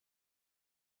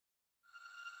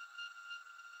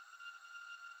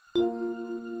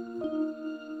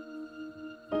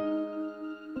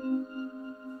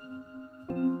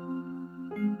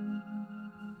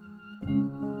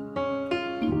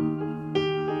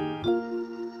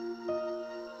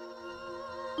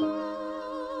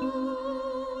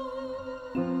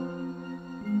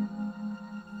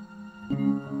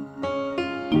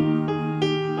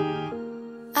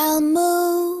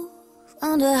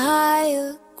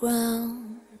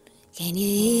background. Can you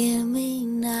hear me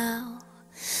now?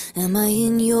 Am I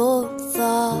in your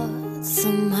thoughts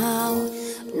somehow?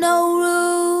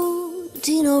 No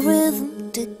routine or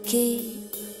rhythm to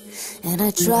keep, and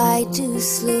I try to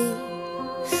sleep,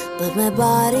 but my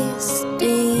body's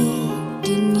steeped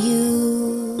in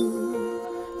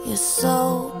you. You're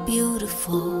so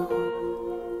beautiful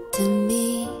to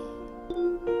me,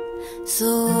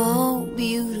 so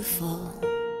beautiful.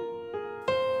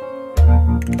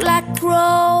 Black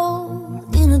crow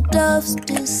in a dove's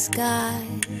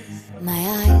disguise, my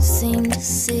eyes seem to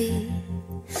see,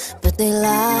 but they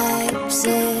lie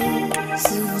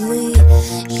obsessively.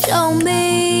 Show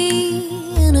me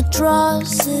an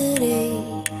atrocity,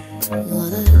 you're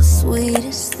the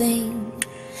sweetest thing,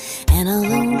 and I'll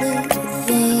only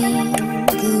think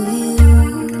of you.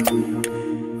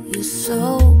 You're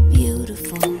so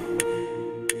beautiful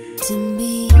to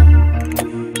me,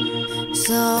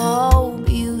 so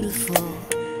beautiful,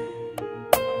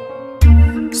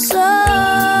 so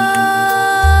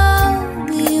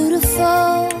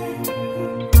beautiful,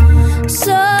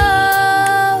 so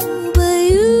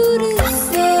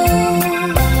beautiful.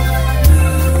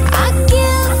 I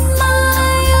give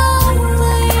my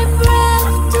only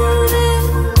breath to live.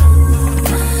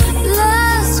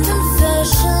 Last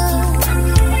confession,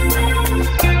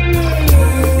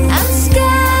 I'm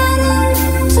scattered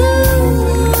to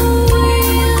the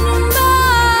wind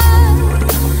by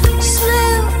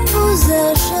slim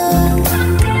possession.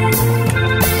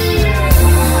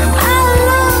 I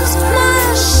lost my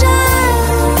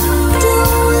shadow to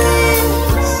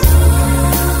this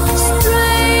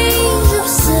strange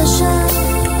obsession.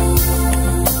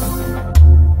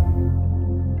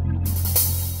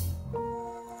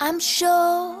 I'm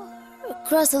sure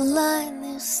across the line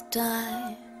this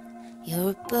time,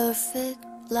 you're a perfect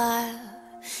liar.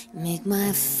 Make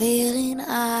my failing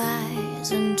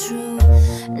eyes untrue.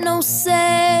 No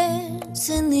sense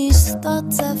in these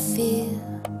thoughts I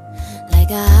feel, like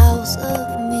a house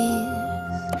of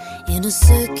mirrors in a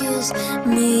circus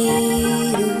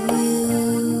made of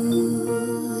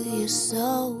you. You're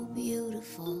so